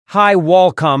Hi,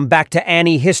 welcome back to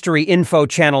Annie History Info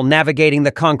Channel navigating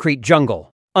the concrete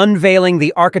jungle, unveiling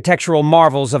the architectural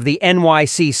marvels of the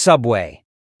NYC subway.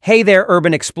 Hey there,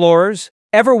 urban explorers.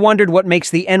 Ever wondered what makes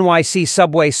the NYC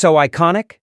subway so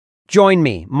iconic? Join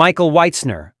me, Michael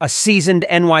Weitzner, a seasoned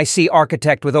NYC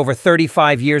architect with over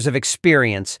 35 years of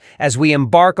experience, as we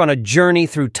embark on a journey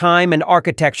through time and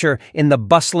architecture in the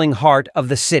bustling heart of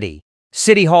the city.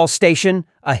 City Hall Station,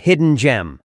 a hidden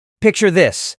gem. Picture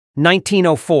this.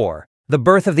 1904, the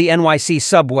birth of the NYC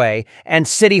subway, and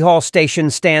City Hall Station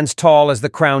stands tall as the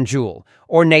crown jewel.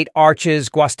 Ornate arches,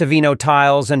 Guastavino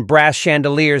tiles, and brass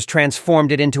chandeliers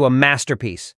transformed it into a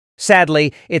masterpiece.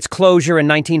 Sadly, its closure in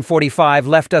 1945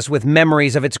 left us with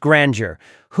memories of its grandeur.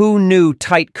 Who knew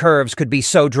tight curves could be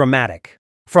so dramatic?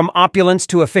 From opulence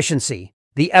to efficiency,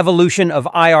 the evolution of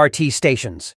IRT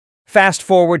stations. Fast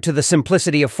forward to the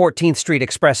simplicity of 14th Street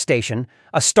Express Station,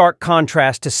 a stark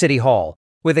contrast to City Hall.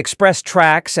 With express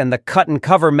tracks and the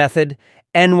cut-and-cover method,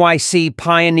 NYC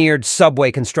pioneered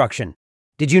subway construction.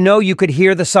 Did you know you could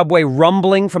hear the subway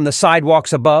rumbling from the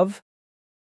sidewalks above?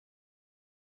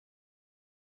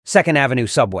 2nd Avenue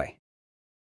Subway.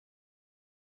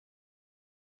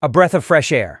 A breath of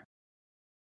fresh air.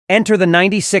 Enter the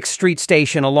 96th Street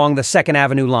Station along the 2nd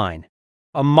Avenue line.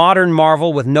 A modern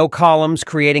marvel with no columns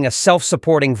creating a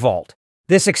self-supporting vault.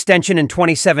 This extension in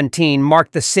 2017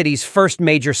 marked the city's first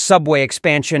major subway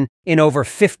expansion in over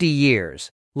 50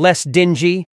 years. Less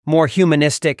dingy, more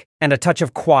humanistic, and a touch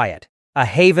of quiet. A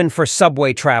haven for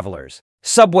subway travelers.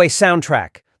 Subway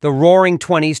soundtrack, the roaring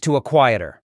 20s to a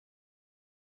quieter.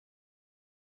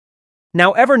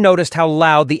 Now, ever noticed how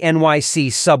loud the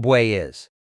NYC subway is?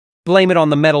 Blame it on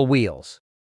the metal wheels.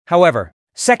 However,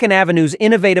 2nd Avenue's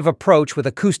innovative approach with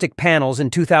acoustic panels in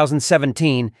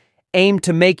 2017 aimed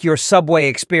to make your subway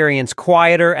experience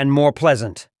quieter and more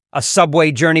pleasant. A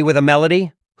subway journey with a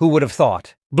melody? Who would have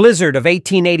thought? Blizzard of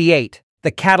 1888,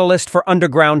 the catalyst for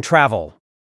underground travel.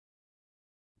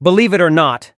 Believe it or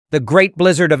not, the Great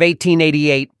Blizzard of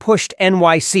 1888 pushed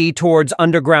NYC towards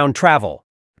underground travel.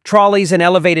 Trolleys and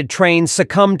elevated trains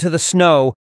succumbed to the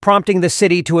snow, prompting the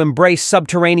city to embrace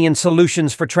subterranean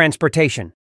solutions for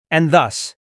transportation. And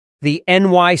thus, the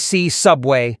NYC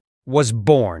subway was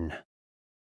born.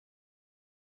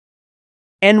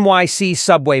 NYC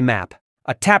subway map,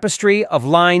 a tapestry of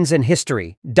lines and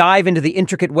history. Dive into the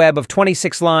intricate web of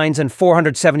 26 lines and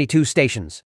 472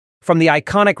 stations. From the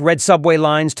iconic red subway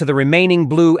lines to the remaining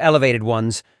blue elevated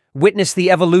ones, witness the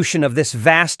evolution of this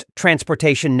vast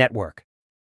transportation network.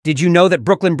 Did you know that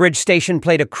Brooklyn Bridge Station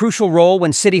played a crucial role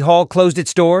when City Hall closed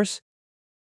its doors?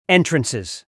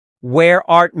 Entrances, where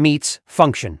art meets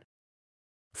function.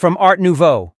 From Art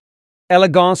Nouveau,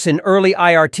 elegance in early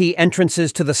IRT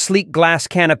entrances to the sleek glass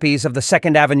canopies of the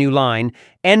 2nd Avenue line,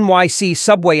 NYC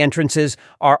subway entrances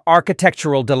are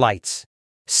architectural delights.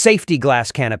 Safety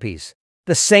glass canopies,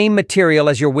 the same material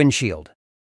as your windshield.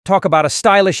 Talk about a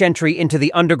stylish entry into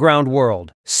the underground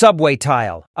world. Subway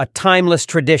tile, a timeless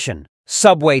tradition.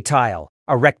 Subway tile,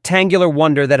 a rectangular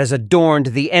wonder that has adorned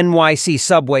the NYC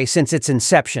subway since its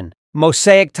inception.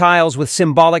 Mosaic tiles with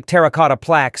symbolic terracotta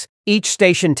plaques, each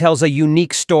station tells a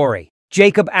unique story.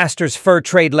 Jacob Astor's fur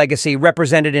trade legacy,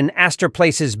 represented in Astor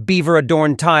Place's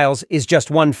beaver-adorned tiles, is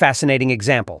just one fascinating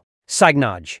example.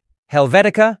 Signage,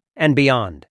 Helvetica, and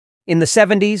beyond. In the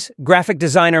 70s, graphic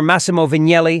designer Massimo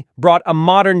Vignelli brought a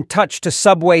modern touch to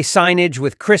subway signage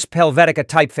with crisp Helvetica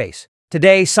typeface.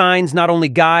 Today, signs not only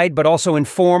guide but also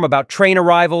inform about train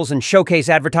arrivals and showcase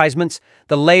advertisements.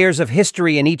 The layers of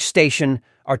history in each station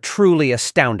are truly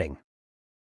astounding.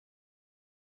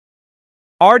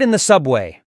 Art in the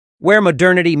subway, where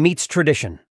modernity meets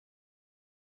tradition.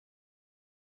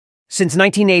 Since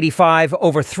 1985,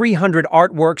 over 300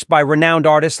 artworks by renowned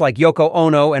artists like Yoko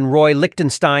Ono and Roy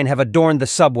Lichtenstein have adorned the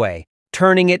subway,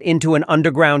 turning it into an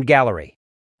underground gallery.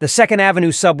 The 2nd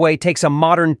Avenue subway takes a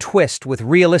modern twist with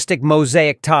realistic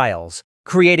mosaic tiles,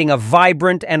 creating a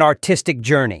vibrant and artistic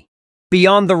journey.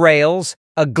 Beyond the rails,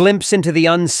 a glimpse into the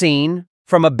unseen,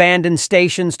 from abandoned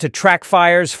stations to track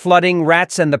fires, flooding,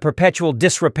 rats, and the perpetual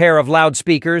disrepair of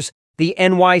loudspeakers, the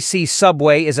NYC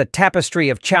subway is a tapestry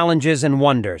of challenges and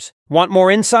wonders. Want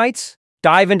more insights?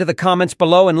 Dive into the comments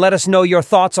below and let us know your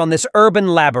thoughts on this urban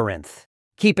labyrinth.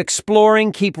 Keep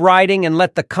exploring, keep riding, and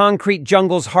let the concrete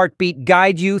jungle's heartbeat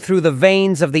guide you through the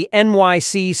veins of the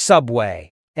NYC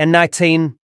subway. And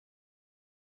 19.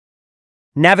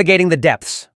 Navigating the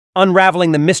depths,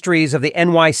 unraveling the mysteries of the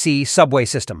NYC subway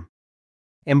system.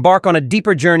 Embark on a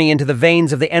deeper journey into the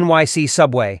veins of the NYC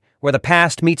subway, where the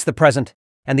past meets the present,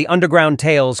 and the underground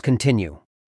tales continue.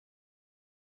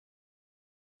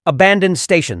 Abandoned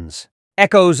stations,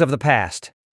 echoes of the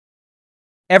past.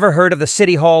 Ever heard of the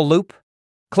City Hall Loop?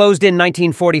 Closed in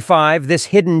 1945, this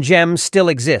hidden gem still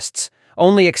exists,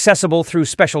 only accessible through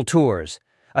special tours.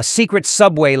 A secret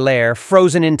subway lair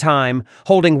frozen in time,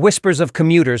 holding whispers of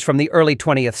commuters from the early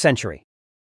 20th century.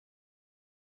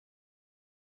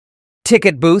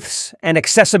 Ticket booths and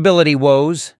accessibility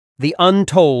woes, the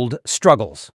untold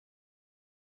struggles.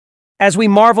 As we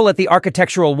marvel at the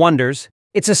architectural wonders,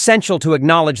 it's essential to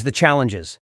acknowledge the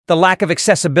challenges. The lack of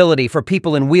accessibility for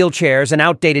people in wheelchairs and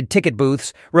outdated ticket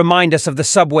booths remind us of the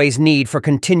subway's need for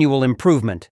continual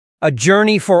improvement. A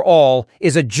journey for all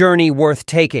is a journey worth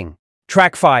taking.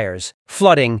 Track fires,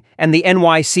 flooding, and the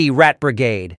NYC Rat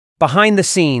Brigade. Behind the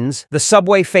scenes, the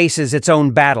subway faces its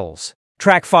own battles.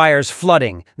 Track fires,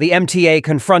 flooding, the MTA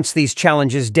confronts these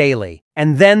challenges daily.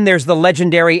 And then there's the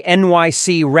legendary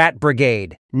NYC Rat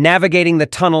Brigade, navigating the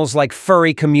tunnels like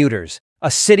furry commuters.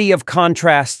 A city of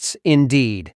contrasts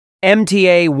indeed.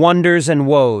 MTA wonders and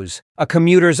woes, a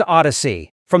commuter's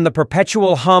odyssey. From the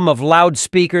perpetual hum of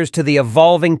loudspeakers to the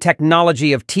evolving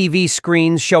technology of TV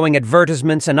screens showing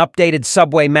advertisements and updated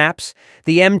subway maps,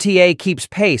 the MTA keeps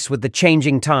pace with the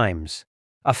changing times.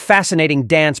 A fascinating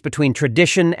dance between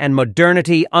tradition and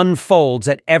modernity unfolds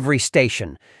at every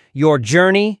station. Your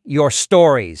journey, your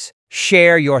stories.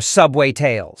 Share your subway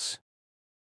tales.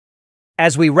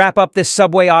 As we wrap up this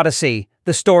subway odyssey,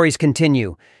 the stories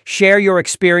continue. Share your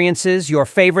experiences, your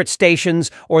favorite stations,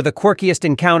 or the quirkiest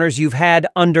encounters you've had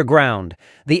underground.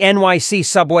 The NYC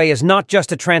subway is not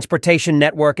just a transportation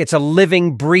network, it's a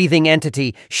living, breathing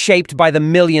entity shaped by the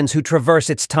millions who traverse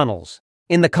its tunnels.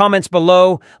 In the comments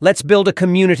below, let's build a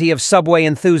community of subway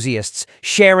enthusiasts,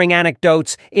 sharing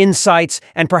anecdotes, insights,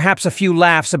 and perhaps a few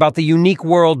laughs about the unique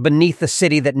world beneath the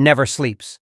city that never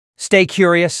sleeps. Stay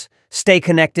curious, stay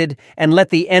connected, and let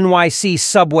the NYC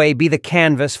subway be the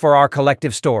canvas for our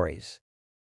collective stories.